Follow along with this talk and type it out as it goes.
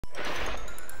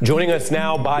Joining us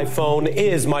now by phone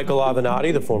is Michael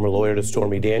Avenatti, the former lawyer to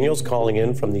Stormy Daniels, calling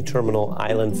in from the Terminal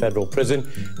Island Federal Prison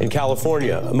in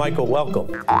California. Michael,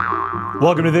 welcome.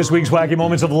 Welcome to this week's Wacky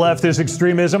Moments of Leftist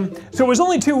Extremism. So it was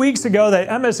only 2 weeks ago that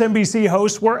MSNBC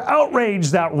hosts were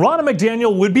outraged that Ronna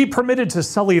McDaniel would be permitted to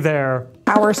sully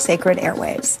our sacred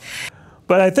airwaves.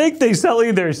 But I think they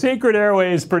sully their sacred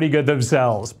airwaves pretty good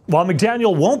themselves. While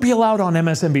McDaniel won't be allowed on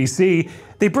MSNBC,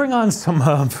 they bring on some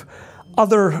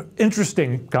other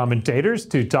interesting commentators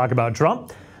to talk about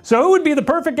Trump. So who would be the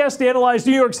perfect guest to analyze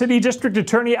New York City District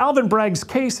Attorney Alvin Bragg's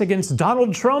case against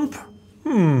Donald Trump?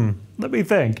 Let me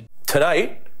think.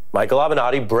 Tonight, Michael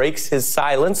Avenatti breaks his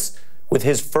silence with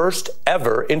his first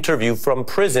ever interview from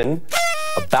prison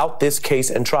about this case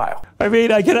and trial. I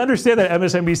mean, I can understand that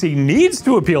MSNBC needs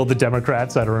to appeal to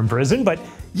Democrats that are in prison, but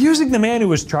using the man who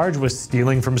was charged with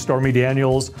stealing from Stormy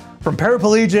Daniels, from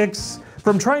paraplegics,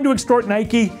 from trying to extort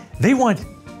Nike, they want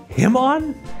him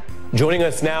on? Joining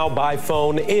us now by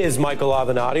phone is Michael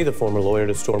Avenatti, the former lawyer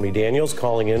to Stormy Daniels,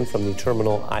 calling in from the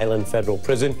Terminal Island Federal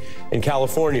Prison in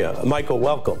California. Michael,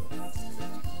 welcome.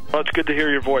 Well, it's good to hear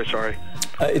your voice, Ari.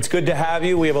 It's good to have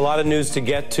you. We have a lot of news to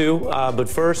get to, but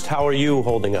first, how are you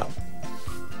holding up?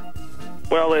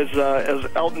 Well, as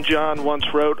Elton John once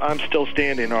wrote, I'm still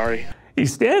standing, Ari.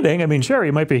 He's standing. I mean, sure,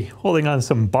 he might be holding on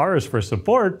some bars for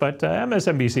support, but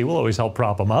MSNBC will always help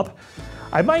prop him up.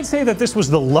 I might say that this was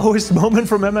the lowest moment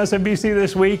from MSNBC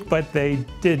this week, but they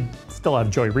did still have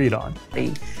Joy Reid on.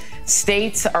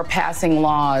 States are passing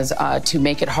laws to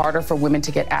make it harder for women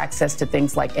to get access to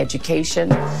things like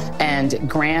education and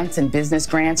grants and business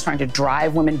grants, trying to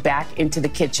drive women back into the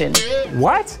kitchen.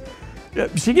 What?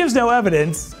 She gives no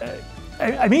evidence.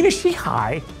 I mean, is she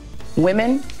high?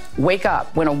 Women, wake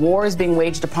up. When a war is being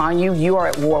waged upon you, you are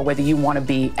at war whether you want to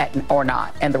be or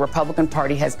not. And the Republican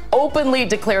Party has openly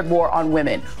declared war on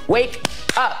women. Wake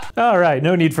up. All right,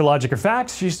 no need for logic or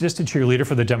facts. She's just a cheerleader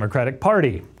for the Democratic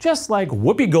Party, just like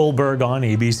Whoopi Goldberg on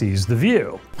ABC's The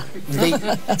View.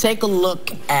 Take a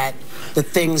look at the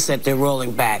things that they're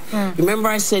rolling back. Remember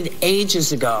I said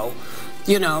ages ago,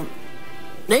 you know,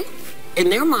 in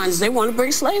their minds, they want to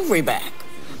bring slavery back.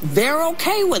 They're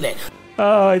okay with it.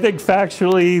 I think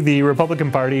factually the Republican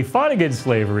Party fought against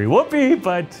slavery, whoopee,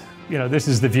 but, you know, this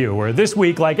is The View, where this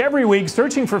week, like every week,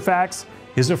 searching for facts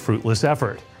is a fruitless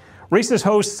effort. Racist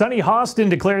host Sunny Hostin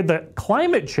declared that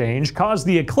climate change caused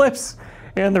the eclipse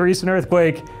and the recent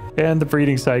earthquake and the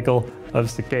breeding cycle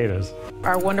of cicadas.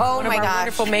 Our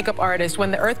wonderful makeup artist, when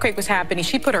the earthquake was happening,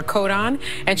 she put her coat on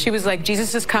and she was like,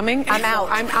 Jesus is coming. I'm out.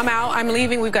 I'm out. I'm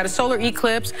leaving. We've got a solar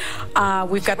eclipse.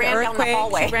 We've got the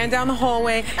earthquake. She ran down the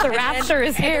hallway. The rapture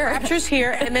is here. The rapture's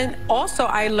here. And then also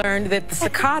I learned that the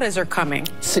cicadas are coming.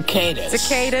 Cicadas.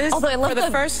 Cicadas. Although I love for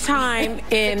the first time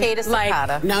in like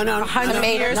 100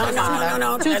 years.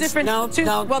 No. Two different.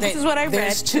 Well, this is what I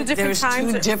read. Two different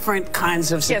times. Two different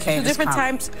kinds of cicadas. Yes, two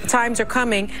different times are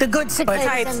coming. The good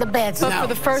cicadas and the bad cicadas. But for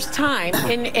the first time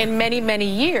in many, many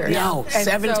years. No,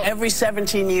 every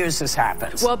 17 years this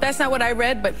happens. Well, that's not what I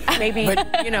read, but maybe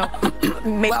you know,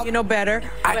 maybe you know better.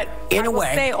 But in a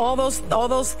way, say all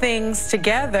those things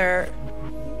together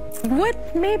would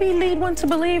maybe lead one to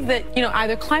believe that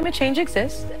either climate change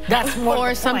exists,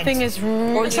 or something is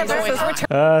really going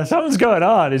on. Something's going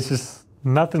on. It's just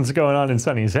nothing's going on in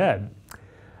Sunny's head.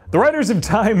 The writers of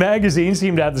Time magazine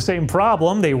seem to have the same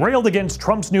problem. They railed against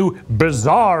Trump's new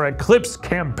bizarre eclipse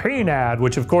campaign ad,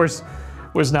 which of course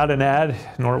was not an ad,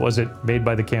 nor was it made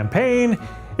by the campaign.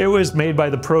 It was made by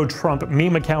the pro-Trump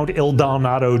meme account Il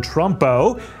Donato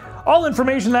Trumpo. All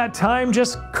information that Time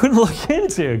just couldn't look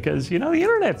into because, the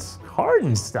internet's hard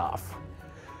and stuff.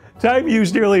 Time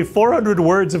used nearly 400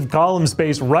 words of column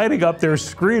space writing up their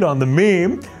screen on the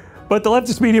meme. But the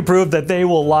leftist media proved that they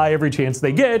will lie every chance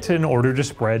they get in order to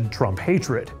spread Trump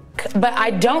hatred. But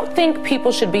I don't think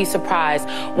people should be surprised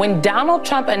when Donald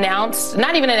Trump announced,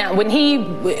 not even announced, when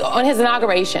on his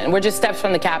inauguration, we're just steps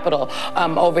from the Capitol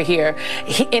over here,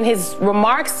 in his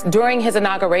remarks during his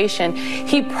inauguration,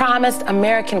 he promised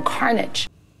American carnage.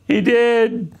 He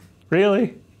did?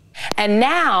 Really? And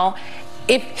now,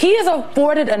 if he is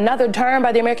afforded another term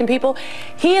by the American people,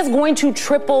 he is going to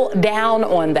triple down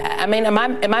on that. I mean, am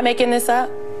I making this up?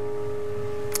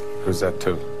 Who's that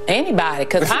to? Anybody,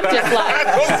 because I'm just like,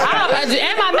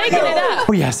 am I making it up?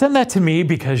 Oh yeah, send that to me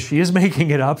because she is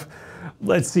making it up.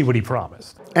 Let's see what he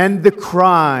promised. And the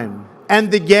crime,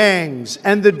 and the gangs,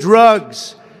 and the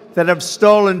drugs that have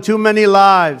stolen too many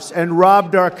lives and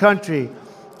robbed our country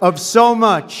of so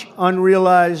much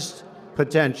unrealized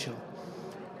potential.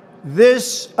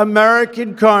 This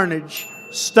American carnage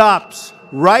stops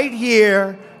right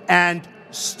here and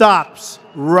stops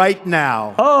right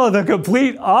now. Oh, the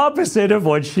complete opposite of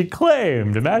what she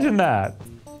claimed. Imagine that.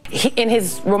 In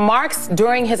his remarks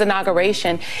during his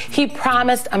inauguration, he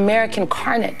promised American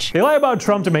carnage. They lie about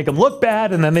Trump to make him look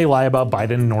bad, and then they lie about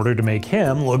Biden in order to make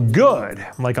him look good,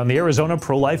 like on the Arizona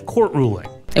pro-life court ruling.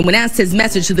 And when asked his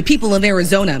message to the people of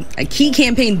Arizona, a key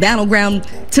campaign battleground,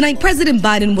 tonight President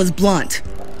Biden was blunt.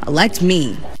 Elect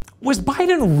me. Was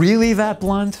Biden really that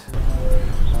blunt?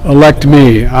 Elect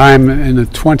me. I'm in the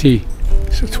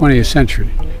 20th century,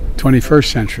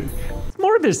 21st century.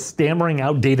 More of his stammering,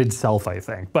 outdated self, I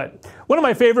think. But one of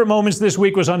my favorite moments this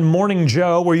week was on Morning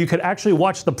Joe, where you could actually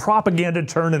watch the propaganda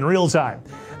turn in real time.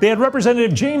 They had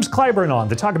Representative James Clyburn on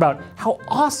to talk about how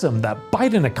awesome that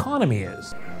Biden economy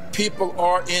is. People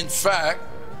are, in fact,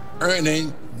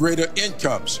 earning greater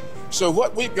incomes. So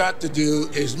what we've got to do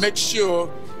is make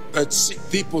sure that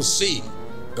people see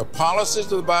the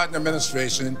policies of the Biden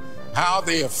administration, how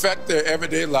they affect their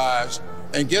everyday lives,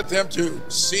 and get them to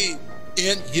see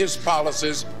in his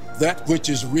policies that which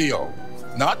is real,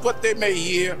 not what they may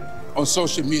hear on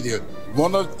social media.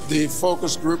 One of the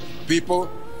focus group people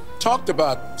talked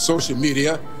about social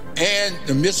media and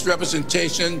the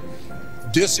misrepresentation,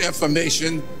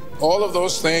 disinformation, all of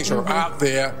those things are out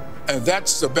there, and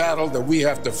that's the battle that we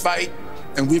have to fight,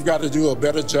 and we've got to do a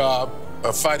better job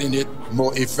of fighting it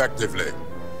more effectively.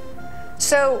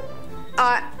 So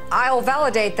I'll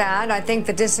validate that. I think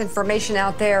the disinformation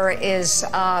out there is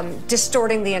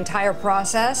distorting the entire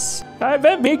process. I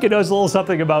bet Mika knows a little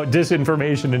something about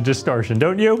disinformation and distortion,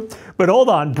 don't you? But hold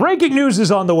on, breaking news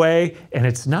is on the way, and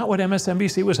it's not what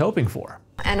MSNBC was hoping for.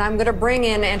 And I'm going to bring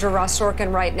in Andrew Ross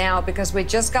Sorkin right now because we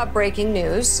just got breaking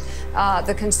news.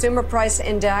 The consumer price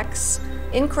index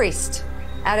increased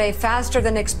at a faster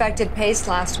than expected pace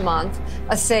last month,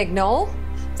 a signal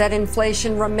that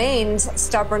inflation remains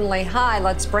stubbornly high.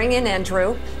 Let's bring in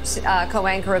Andrew,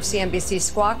 co-anchor of CNBC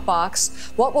Squawk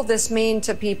Box. What will this mean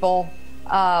to people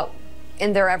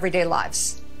in their everyday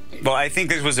lives? Well, I think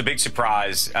this was a big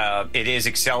surprise. It is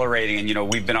accelerating. And, you know,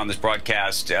 we've been on this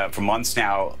broadcast for months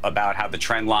now about how the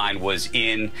trend line was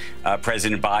in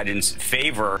President Biden's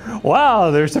favor. Wow,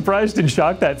 they're surprised and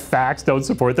shocked that facts don't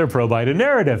support their pro-Biden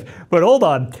narrative. But hold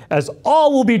on, as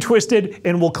all will be twisted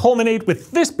and will culminate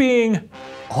with this being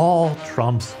all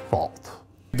Trump's fault.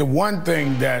 The one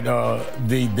thing that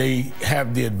they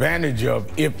have the advantage of,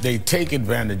 if they take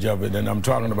advantage of it, and I'm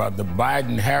talking about the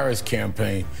Biden-Harris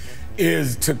campaign,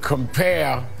 is to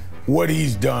compare what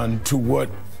he's done to what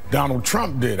Donald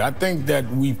Trump did. I think that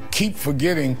we keep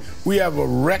forgetting we have a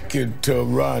record to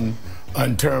run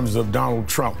in terms of Donald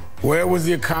Trump. Where was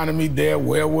the economy there?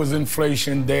 Where was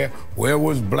inflation there? Where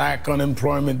was black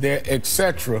unemployment there,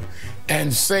 etc.?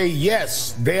 And say,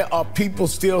 yes, there are people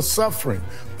still suffering.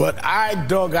 But I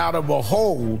dug out of a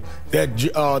hole that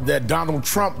that Donald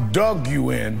Trump dug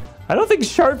you in. I don't think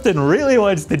Sharpton really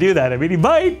wants to do that. I mean, he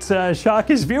might shock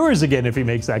his viewers again if he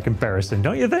makes that comparison,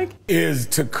 don't you think? Is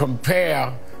to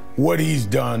compare what he's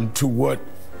done to what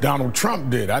Donald Trump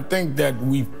did. I think that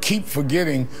we keep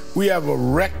forgetting we have a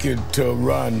record to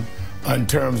run in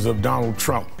terms of Donald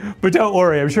Trump. But don't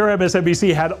worry, I'm sure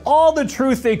MSNBC had all the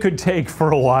truth they could take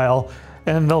for a while,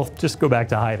 and they'll just go back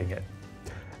to hiding it.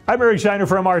 I'm Eric Shiner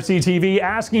for MRC TV,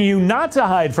 asking you not to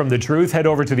hide from the truth. Head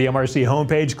over to the MRC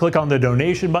homepage, click on the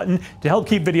donation button to help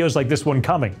keep videos like this one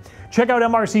coming. Check out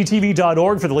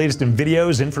MRCTV.org for the latest in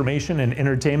videos, information, and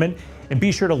entertainment. And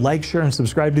be sure to like, share, and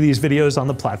subscribe to these videos on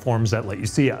the platforms that let you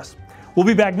see us. We'll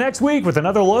be back next week with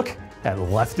another look at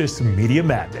leftist media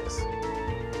madness.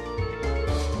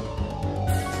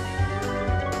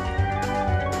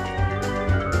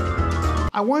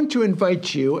 I want to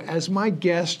invite you as my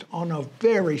guest on a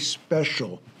very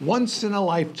special,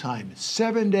 once-in-a-lifetime,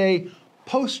 7-day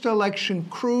post-election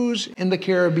cruise in the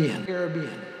Caribbean.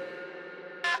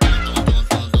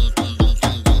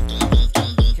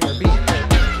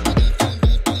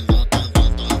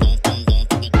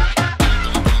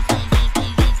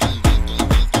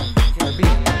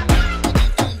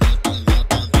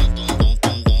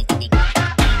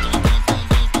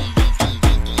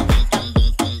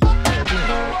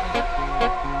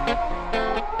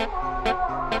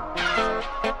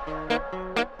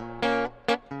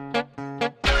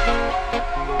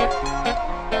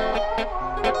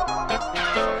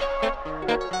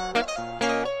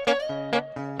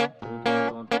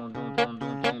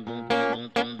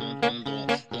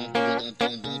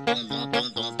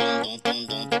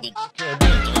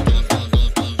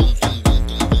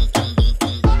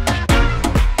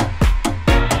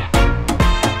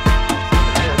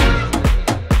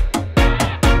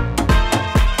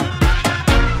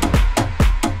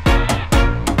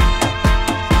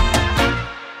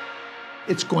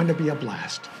 It's going to be a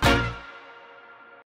blast.